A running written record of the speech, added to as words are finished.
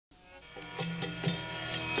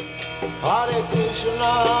Hare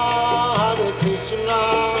Krishna,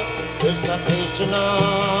 Krishna Krishna,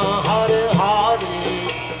 Hare Hare,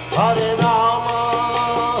 Hare Rama,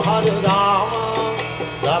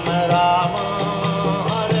 Rama Rama,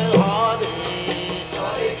 Hare Hare,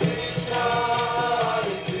 Hare Krishna,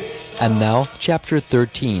 And now, Chapter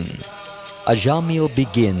 13. Ajamila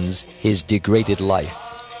begins his degraded life.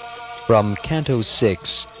 From Canto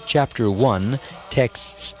 6, Chapter 1,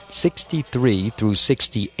 texts 63 through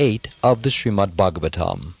 68 of the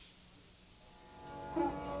Srimad-Bhagavatam.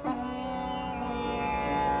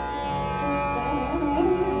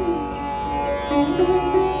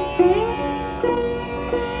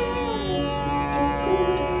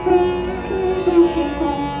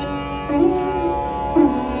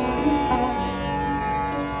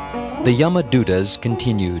 The Yamadutas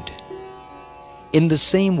continued. In the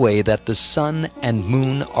same way that the sun and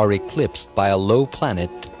moon are eclipsed by a low planet,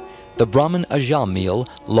 the Brahmin Ajamila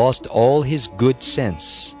lost all his good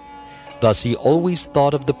sense. Thus he always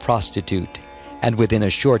thought of the prostitute, and within a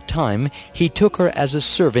short time he took her as a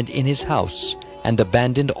servant in his house, and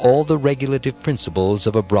abandoned all the regulative principles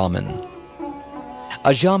of a Brahmin.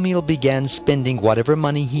 Ajamila began spending whatever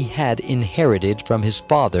money he had inherited from his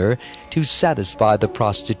father to satisfy the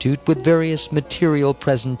prostitute with various material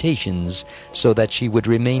presentations so that she would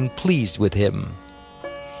remain pleased with him.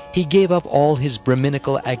 He gave up all his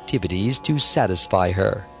Brahminical activities to satisfy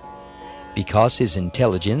her. Because his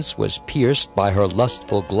intelligence was pierced by her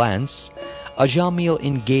lustful glance, Ajamila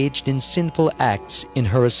engaged in sinful acts in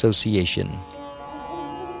her association.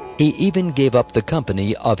 He even gave up the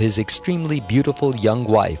company of his extremely beautiful young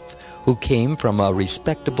wife, who came from a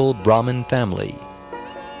respectable Brahmin family.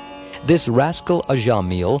 This rascal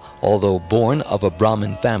Ajamila, although born of a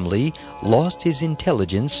Brahmin family, lost his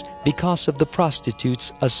intelligence because of the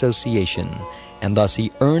prostitute's association, and thus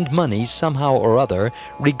he earned money somehow or other,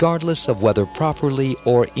 regardless of whether properly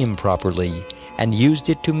or improperly, and used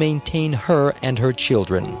it to maintain her and her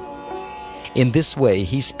children. In this way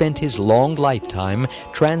he spent his long lifetime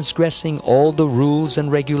transgressing all the rules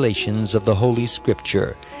and regulations of the Holy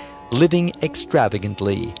Scripture, living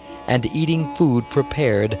extravagantly, and eating food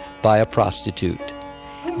prepared by a prostitute.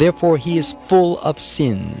 Therefore he is full of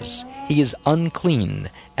sins, he is unclean,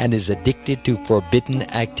 and is addicted to forbidden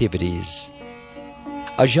activities.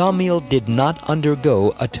 Ajamila did not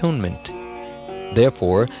undergo atonement.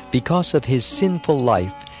 Therefore, because of his sinful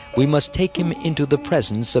life, we must take him into the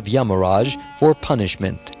presence of Yamaraj for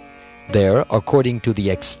punishment. There, according to the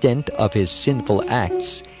extent of his sinful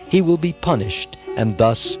acts, he will be punished and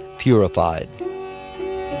thus purified.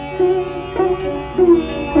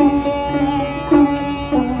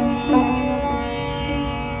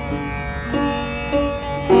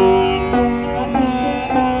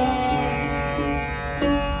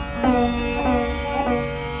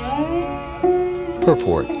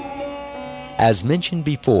 Purport. As mentioned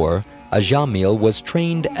before, Ajamila was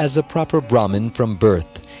trained as a proper Brahmin from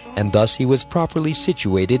birth, and thus he was properly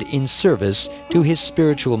situated in service to his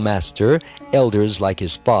spiritual master, elders like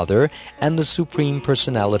his father, and the Supreme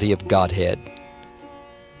Personality of Godhead.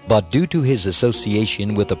 But due to his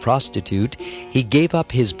association with a prostitute, he gave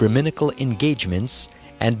up his Brahminical engagements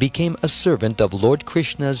and became a servant of Lord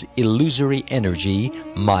Krishna's illusory energy,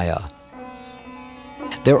 Maya.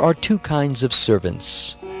 There are two kinds of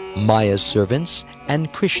servants: Maya's servants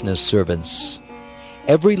and Krishna's servants.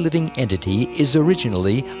 Every living entity is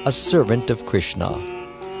originally a servant of Krishna.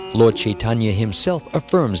 Lord Chaitanya himself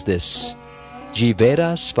affirms this.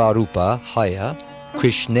 Jivera Svarupa Haya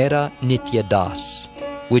Krishnera Nitya Das,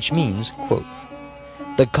 which means, quote,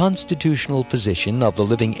 the constitutional position of the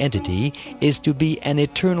living entity is to be an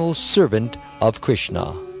eternal servant of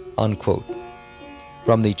Krishna, unquote.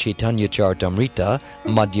 From the Chaitanya Charitamrita,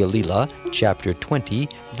 Madhya Lila, chapter 20,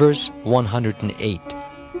 verse 108.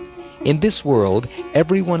 In this world,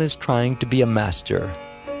 everyone is trying to be a master.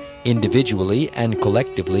 Individually and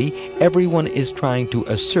collectively, everyone is trying to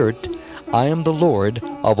assert, I am the Lord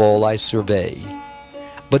of all I survey.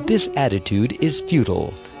 But this attitude is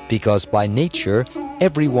futile, because by nature,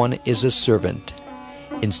 everyone is a servant.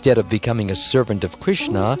 Instead of becoming a servant of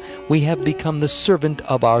Krishna, we have become the servant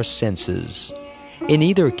of our senses. In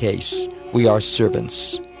either case, we are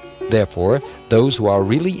servants. Therefore, those who are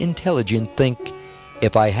really intelligent think,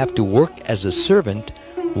 if I have to work as a servant,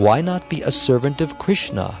 why not be a servant of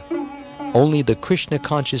Krishna? Only the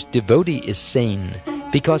Krishna-conscious devotee is sane,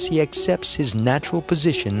 because he accepts his natural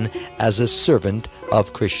position as a servant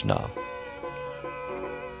of Krishna.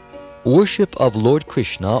 Worship of Lord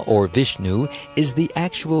Krishna or Vishnu is the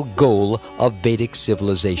actual goal of Vedic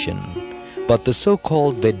civilization. But the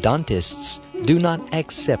so-called Vedantists do not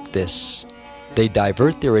accept this. They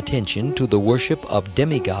divert their attention to the worship of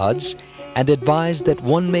demigods and advise that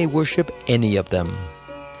one may worship any of them.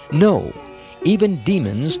 No, even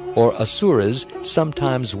demons or asuras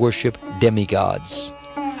sometimes worship demigods.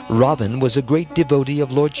 Ravan was a great devotee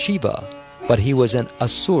of Lord Shiva, but he was an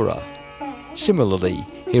asura. Similarly,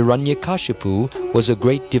 Hiranyakashipu was a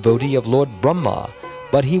great devotee of Lord Brahma,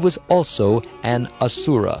 but he was also an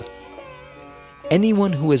asura.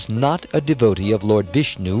 Anyone who is not a devotee of Lord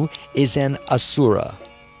Vishnu is an asura.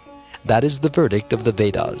 That is the verdict of the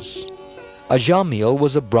Vedas. Ajamila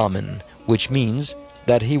was a Brahmin, which means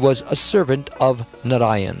that he was a servant of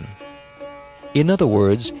Narayan. In other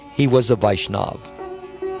words, he was a Vaishnava.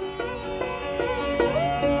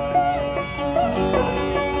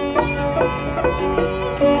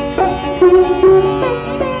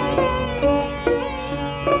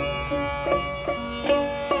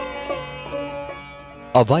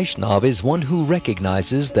 A Vaishnava is one who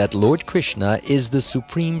recognizes that Lord Krishna is the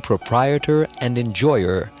supreme proprietor and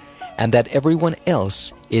enjoyer, and that everyone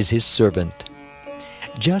else is his servant.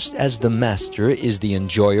 Just as the master is the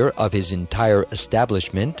enjoyer of his entire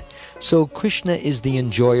establishment, so Krishna is the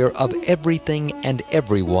enjoyer of everything and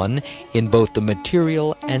everyone in both the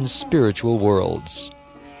material and spiritual worlds.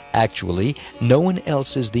 Actually, no one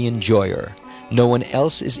else is the enjoyer. No one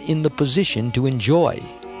else is in the position to enjoy.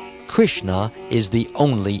 Krishna is the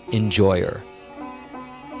only enjoyer.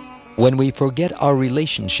 When we forget our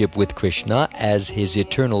relationship with Krishna as his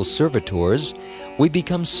eternal servitors, we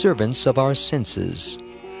become servants of our senses.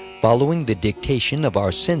 Following the dictation of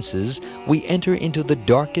our senses, we enter into the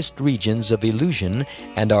darkest regions of illusion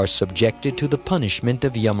and are subjected to the punishment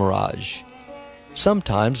of Yamaraj.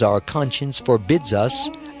 Sometimes our conscience forbids us,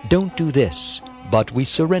 "Don't do this," but we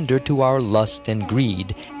surrender to our lust and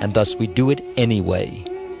greed, and thus we do it anyway.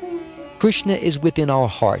 Krishna is within our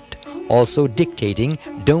heart, also dictating,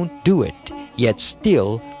 "Don't do it," yet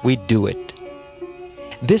still we do it.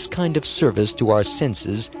 This kind of service to our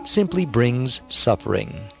senses simply brings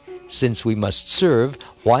suffering. Since we must serve,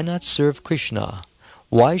 why not serve Krishna?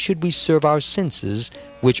 Why should we serve our senses,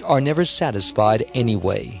 which are never satisfied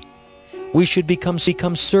anyway? We should become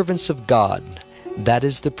servants of God. That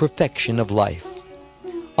is the perfection of life.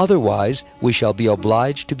 Otherwise, we shall be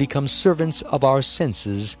obliged to become servants of our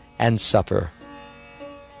senses and suffer.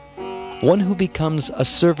 One who becomes a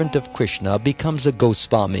servant of Krishna becomes a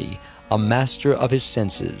Goswami, a master of his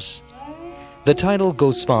senses. The title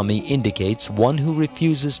Goswami indicates one who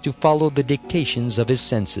refuses to follow the dictations of his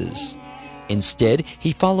senses. Instead,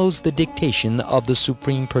 he follows the dictation of the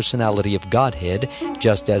Supreme Personality of Godhead,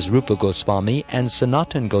 just as Rupa Goswami and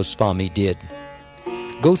Sanatan Goswami did.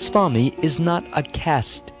 Goswami is not a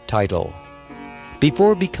caste title.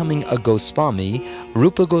 Before becoming a Goswami,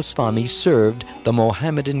 Rupa Goswami served the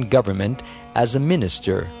Mohammedan government as a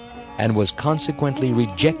minister and was consequently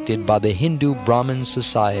rejected by the Hindu Brahmin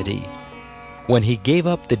society. When he gave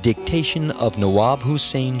up the dictation of Nawab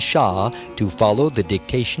Hussain Shah to follow the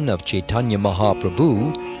dictation of Chaitanya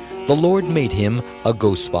Mahaprabhu, the Lord made him a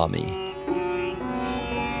Goswami.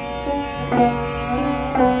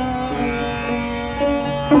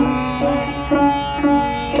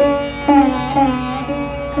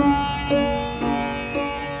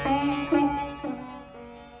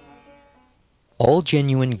 All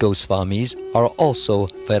genuine Goswamis are also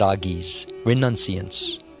Vairagis,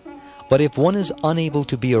 renunciants. But if one is unable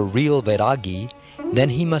to be a real Vairagi, then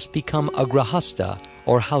he must become a Grahastha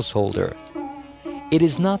or householder. It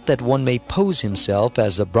is not that one may pose himself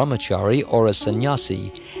as a brahmachari or a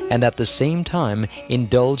sannyasi and at the same time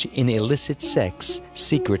indulge in illicit sex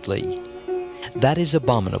secretly. That is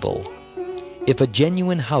abominable. If a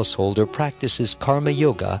genuine householder practices karma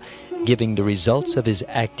yoga, giving the results of his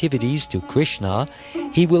activities to Krishna,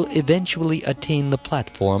 he will eventually attain the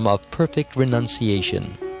platform of perfect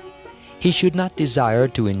renunciation. He should not desire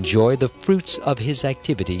to enjoy the fruits of his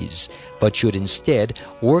activities, but should instead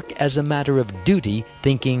work as a matter of duty,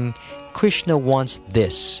 thinking, "Krishna wants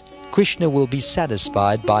this. Krishna will be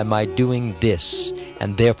satisfied by my doing this,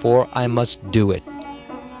 and therefore I must do it."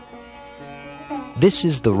 This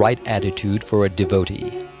is the right attitude for a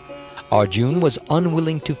devotee. Arjuna was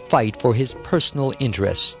unwilling to fight for his personal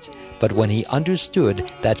interest, but when he understood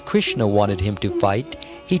that Krishna wanted him to fight,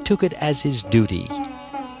 he took it as his duty.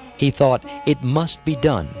 He thought, "It must be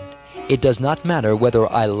done. It does not matter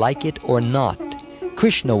whether I like it or not.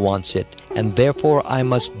 Krishna wants it, and therefore I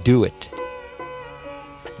must do it."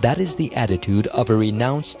 That is the attitude of a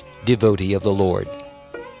renounced devotee of the Lord.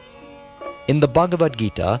 In the Bhagavad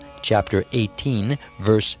Gita, chapter 18,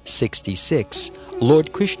 verse 66,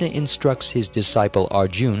 Lord Krishna instructs his disciple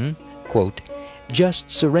Arjuna, quote, Just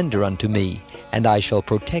surrender unto me, and I shall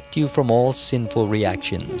protect you from all sinful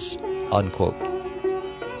reactions." Unquote.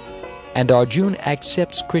 And Arjuna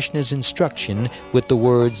accepts Krishna's instruction with the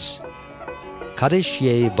words,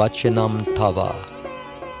 "Karishye vachanam tava,"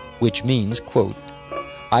 which means, quote,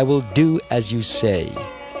 "I will do as you say,"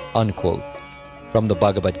 unquote, from the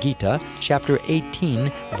Bhagavad Gita, chapter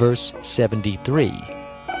 18, verse 73.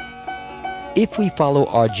 If we follow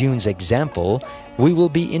Arjuna's example, we will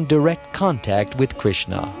be in direct contact with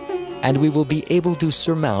Krishna, and we will be able to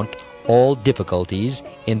surmount all difficulties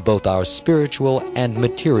in both our spiritual and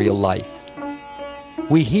material life.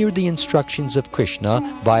 We hear the instructions of Krishna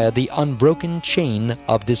via the unbroken chain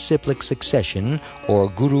of disciplic succession, or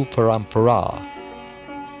Guru Parampara.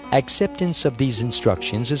 Acceptance of these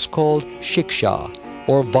instructions is called shiksha,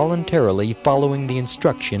 or voluntarily following the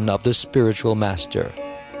instruction of the spiritual master.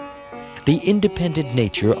 The independent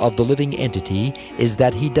nature of the living entity is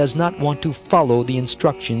that he does not want to follow the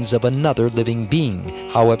instructions of another living being,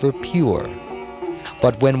 however pure.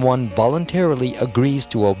 But when one voluntarily agrees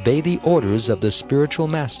to obey the orders of the spiritual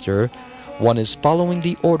master, one is following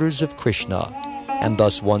the orders of Krishna, and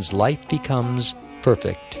thus one's life becomes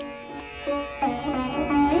perfect.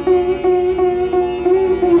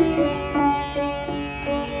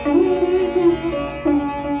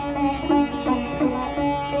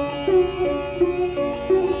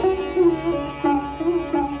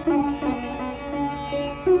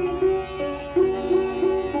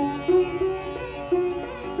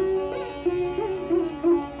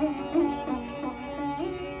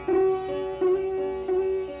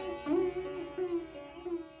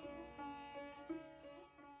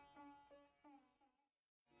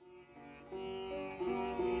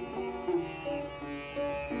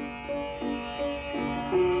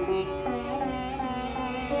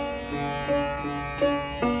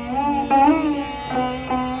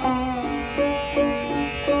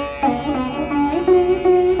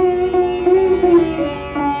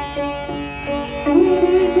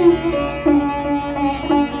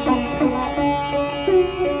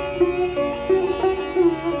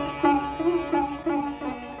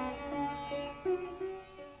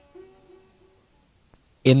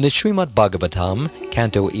 In the Srimad-Bhagavatam,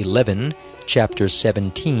 Canto 11, Chapter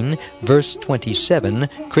 17, Verse 27,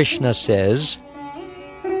 Krishna says,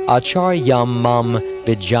 "Acharyam mam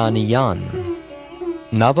vijaniyan,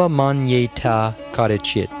 nava manyeta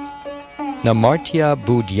karichit, namartya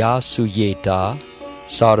buddhya suyeta,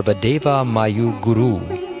 sarvadeva mayu guru,"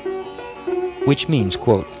 which means,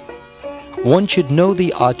 quote, "One should know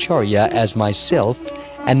the Acharya as myself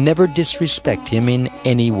and never disrespect him in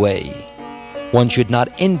any way. One should not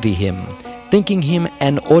envy him, thinking him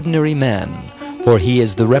an ordinary man, for he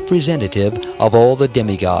is the representative of all the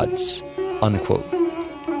demigods." Unquote.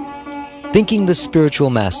 Thinking the spiritual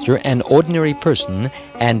master an ordinary person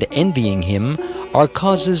and envying him are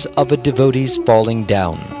causes of a devotee's falling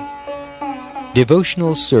down.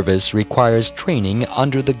 Devotional service requires training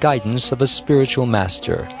under the guidance of a spiritual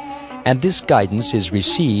master, and this guidance is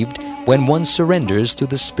received when one surrenders to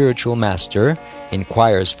the spiritual master,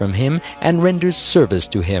 inquires from him, and renders service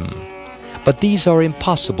to him. But these are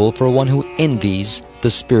impossible for one who envies the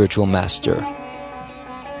spiritual master.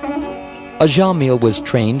 Ajamila was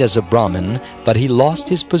trained as a Brahmin, but he lost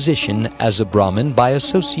his position as a Brahmin by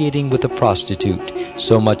associating with a prostitute,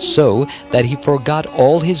 so much so that he forgot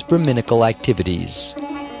all his Brahminical activities.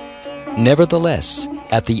 Nevertheless,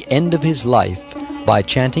 at the end of his life, by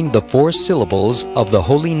chanting the 4 syllables of the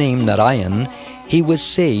holy name Narration, he was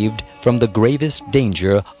saved from the gravest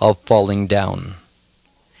danger of falling down.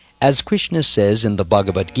 As Krishna says in the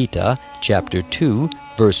Bhagavad Gita, chapter 2,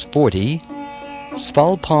 verse 40,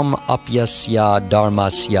 "Svalpam apyasya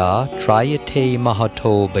dharmasya trayate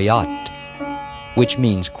mahato bayat," which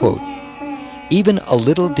means, quote, "Even a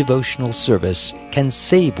little devotional service can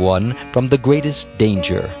save one from the greatest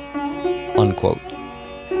danger," unquote.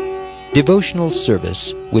 Devotional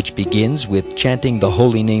service, which begins with chanting the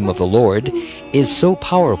holy name of the Lord, is so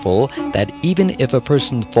powerful that even if a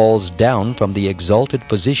person falls down from the exalted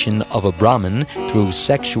position of a Brahmin through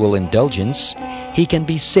sexual indulgence, he can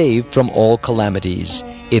be saved from all calamities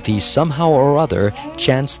if he somehow or other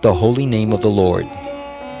chants the holy name of the Lord.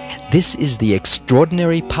 This is the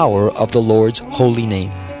extraordinary power of the Lord's holy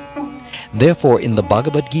name. Therefore, in the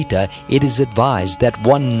Bhagavad Gita, it is advised that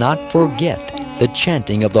one not forget the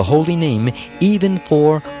chanting of the holy name even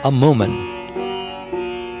for a moment.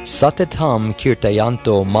 Satatam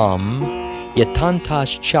kirtayanto mam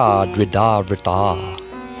yatantascha dridavrita.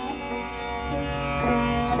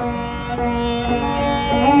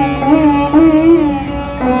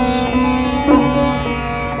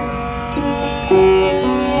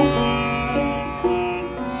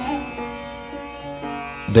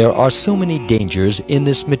 There are so many dangers in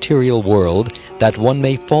this material world that one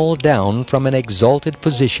may fall down from an exalted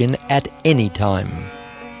position at any time.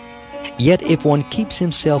 Yet if one keeps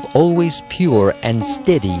himself always pure and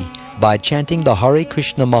steady by chanting the Hare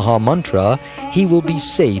Krishna Maha Mantra, he will be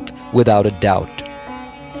safe without a doubt.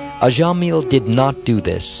 Ajamila did not do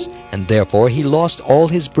this, and therefore he lost all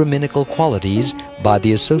his Brahminical qualities by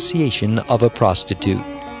the association of a prostitute.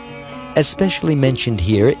 Especially mentioned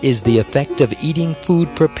here is the effect of eating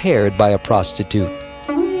food prepared by a prostitute.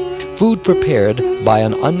 Food prepared by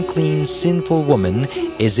an unclean, sinful woman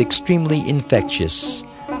is extremely infectious.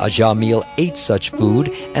 Ajamila ate such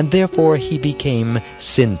food, and therefore he became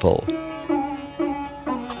sinful.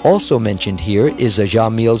 Also mentioned here is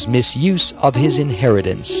Ajamila's misuse of his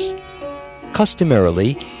inheritance.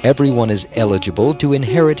 Customarily, everyone is eligible to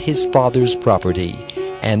inherit his father's property,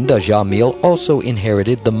 and Ajamila also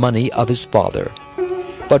inherited the money of his father.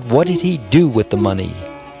 But what did he do with the money?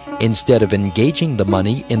 Instead of engaging the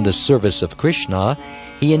money in the service of Krishna,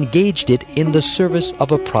 he engaged it in the service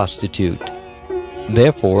of a prostitute.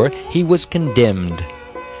 Therefore, he was condemned.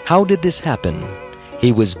 How did this happen?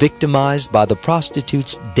 He was victimized by the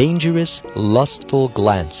prostitute's dangerous, lustful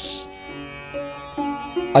glance.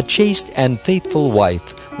 A chaste and faithful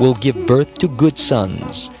wife will give birth to good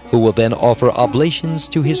sons, who will then offer oblations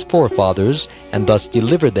to his forefathers and thus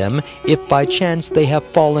deliver them if by chance they have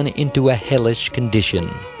fallen into a hellish condition.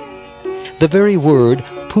 The very word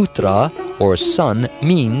putra, or son,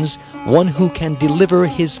 means one who can deliver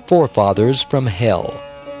his forefathers from hell.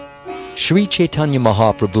 Sri Chaitanya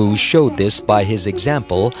Mahaprabhu showed this by his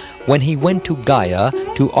example when he went to Gaya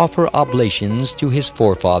to offer oblations to his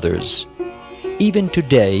forefathers. Even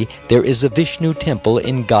today there is a Vishnu temple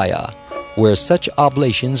in Gaya, where such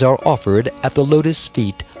oblations are offered at the lotus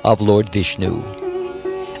feet of Lord Vishnu.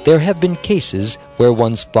 There have been cases where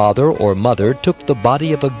one's father or mother took the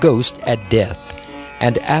body of a ghost at death,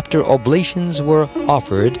 and after oblations were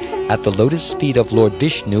offered at the lotus feet of Lord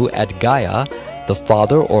Vishnu at Gaya, the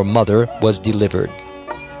father or mother was delivered.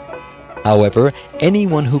 However,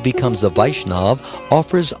 anyone who becomes a Vaishnav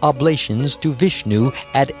offers oblations to Vishnu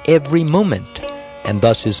at every moment, and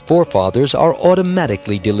thus his forefathers are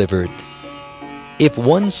automatically delivered. If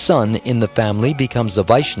one son in the family becomes a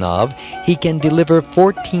Vaishnav, he can deliver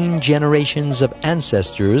 14 generations of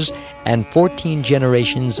ancestors and 14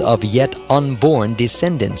 generations of yet unborn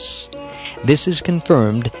descendants. This is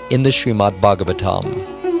confirmed in the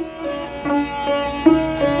Srimad-Bhagavatam.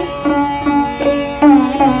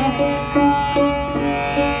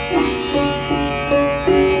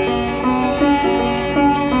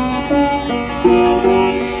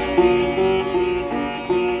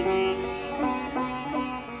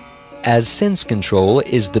 As sense control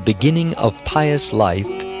is the beginning of pious life,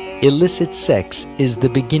 illicit sex is the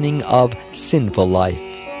beginning of sinful life.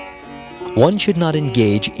 One should not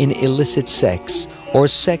engage in illicit sex or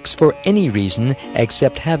sex for any reason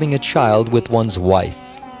except having a child with one's wife.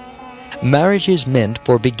 Marriage is meant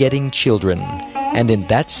for begetting children, and in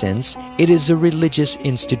that sense it is a religious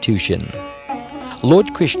institution.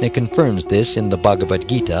 Lord Krishna confirms this in the Bhagavad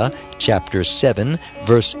Gita, chapter 7,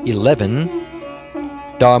 verse 11,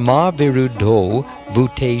 Dharma viruddho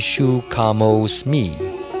bhuteshu kamosmi,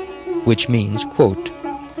 which means, quote,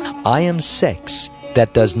 I am sex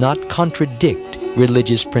that does not contradict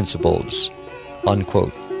religious principles,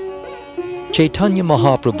 unquote. Chaitanya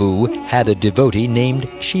Mahaprabhu had a devotee named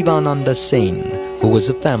Shivananda Sen, who was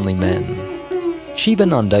a family man.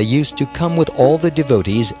 Shivananda used to come with all the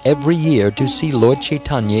devotees every year to see Lord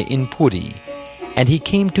Chaitanya in Puri, and he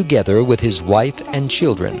came together with his wife and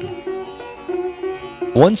children.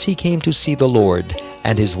 Once he came to see the Lord,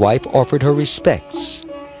 and his wife offered her respects.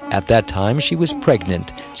 At that time she was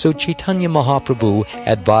pregnant, so Chaitanya Mahaprabhu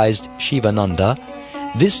advised Shivananda,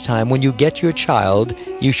 this time when you get your child,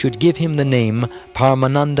 you should give him the name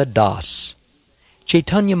Paramananda Das.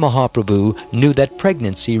 Chaitanya Mahaprabhu knew that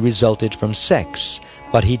pregnancy resulted from sex,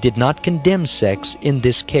 but he did not condemn sex in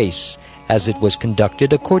this case, as it was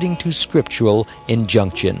conducted according to scriptural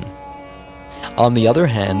injunction. On the other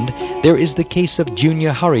hand, there is the case of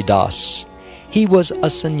Junior Haridas. He was a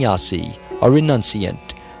sannyasi, a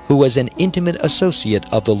renunciant, who was an intimate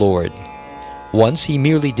associate of the Lord. Once he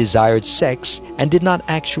merely desired sex and did not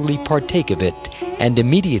actually partake of it, and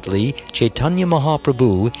immediately Chaitanya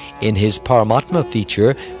Mahaprabhu, in his Paramatma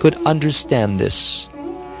feature, could understand this.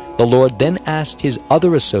 The Lord then asked his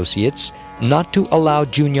other associates not to allow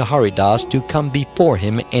Junior Haridas to come before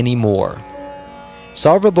him anymore.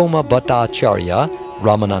 Sarvabhauma Bhattacharya,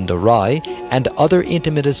 Ramananda Rai, and other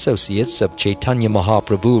intimate associates of Chaitanya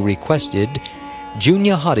Mahaprabhu requested,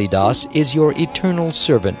 Junior Haridas is your eternal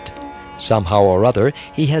servant. Somehow or other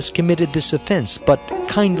he has committed this offense, but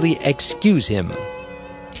kindly excuse him."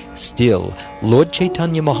 Still, Lord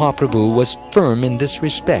Chaitanya Mahaprabhu was firm in this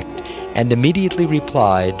respect and immediately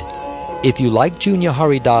replied, "If you like Junior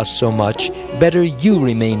Haridas so much, better you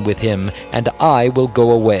remain with him and I will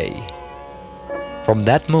go away." From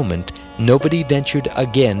that moment, nobody ventured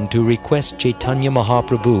again to request Chaitanya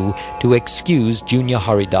Mahaprabhu to excuse Junior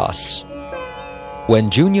Haridas.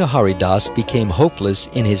 When Junior Haridas became hopeless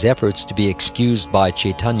in his efforts to be excused by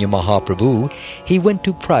Chaitanya Mahaprabhu, he went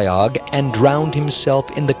to Prayag and drowned himself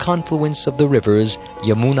in the confluence of the rivers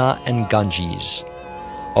Yamuna and Ganges.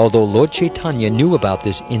 Although Lord Chaitanya knew about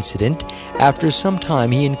this incident, after some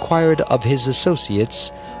time he inquired of his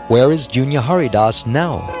associates, "Where is Junior Haridas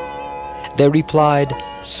now?" They replied,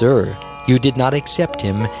 "Sir, you did not accept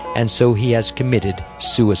him, and so he has committed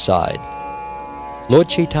suicide." Lord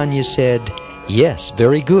Chaitanya said, "Yes,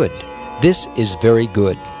 very good. This is very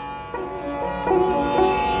good."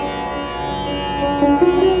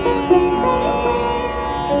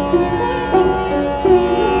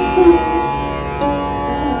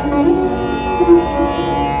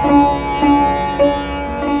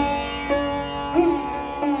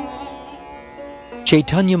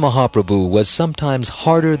 Chaitanya Mahaprabhu was sometimes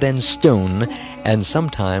harder than stone and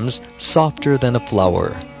sometimes softer than a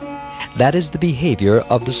flower. That is the behavior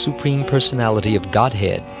of the Supreme Personality of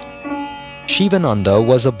Godhead. Shivananda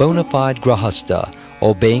was a bona fide grahastha,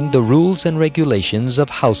 obeying the rules and regulations of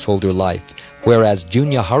householder life, whereas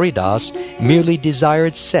Junior Haridas merely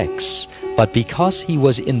desired sex, but because he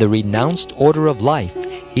was in the renounced order of life,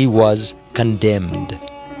 he was condemned.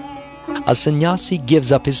 A sannyasi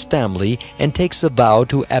gives up his family and takes a vow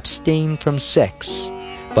to abstain from sex,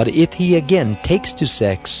 but if he again takes to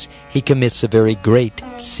sex, he commits a very great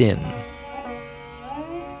sin.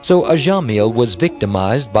 So Ajamila was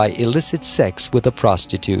victimized by illicit sex with a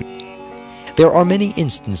prostitute. There are many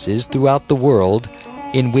instances throughout the world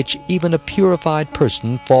in which even a purified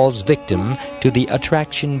person falls victim to the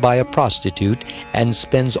attraction by a prostitute and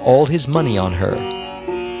spends all his money on her.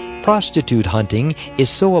 Prostitute hunting is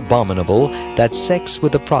so abominable that sex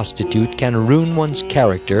with a prostitute can ruin one's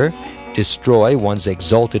character, destroy one's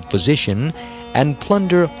exalted position, and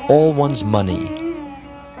plunder all one's money.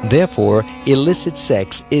 Therefore, illicit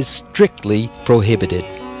sex is strictly prohibited.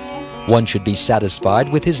 One should be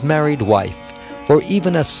satisfied with his married wife, for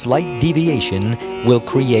even a slight deviation will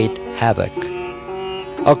create havoc.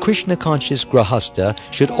 A Krishna-conscious grahastha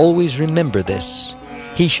should always remember this.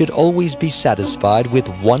 He should always be satisfied with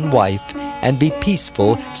one wife and be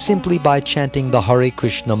peaceful simply by chanting the Hare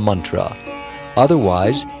Krishna mantra.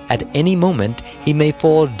 Otherwise, at any moment, he may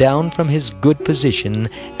fall down from his good position,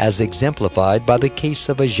 as exemplified by the case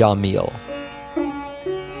of Ajamila.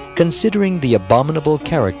 Considering the abominable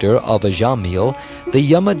character of Ajamila,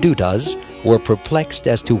 the Yamadutas were perplexed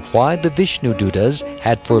as to why the Vishnudutas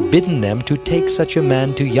had forbidden them to take such a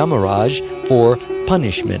man to Yamaraj for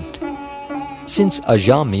punishment. Since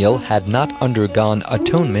Ajamila had not undergone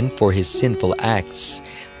atonement for his sinful acts,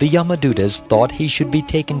 the Yamadutas thought he should be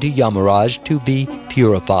taken to Yamaraj to be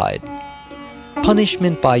purified.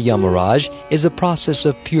 Punishment by Yamaraj is a process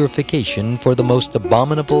of purification for the most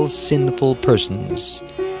abominable sinful persons.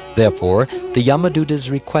 Therefore, the Yamadutas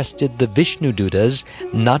requested the Vishnudutas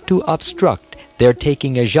not to obstruct their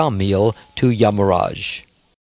taking Ajamila to Yamaraj.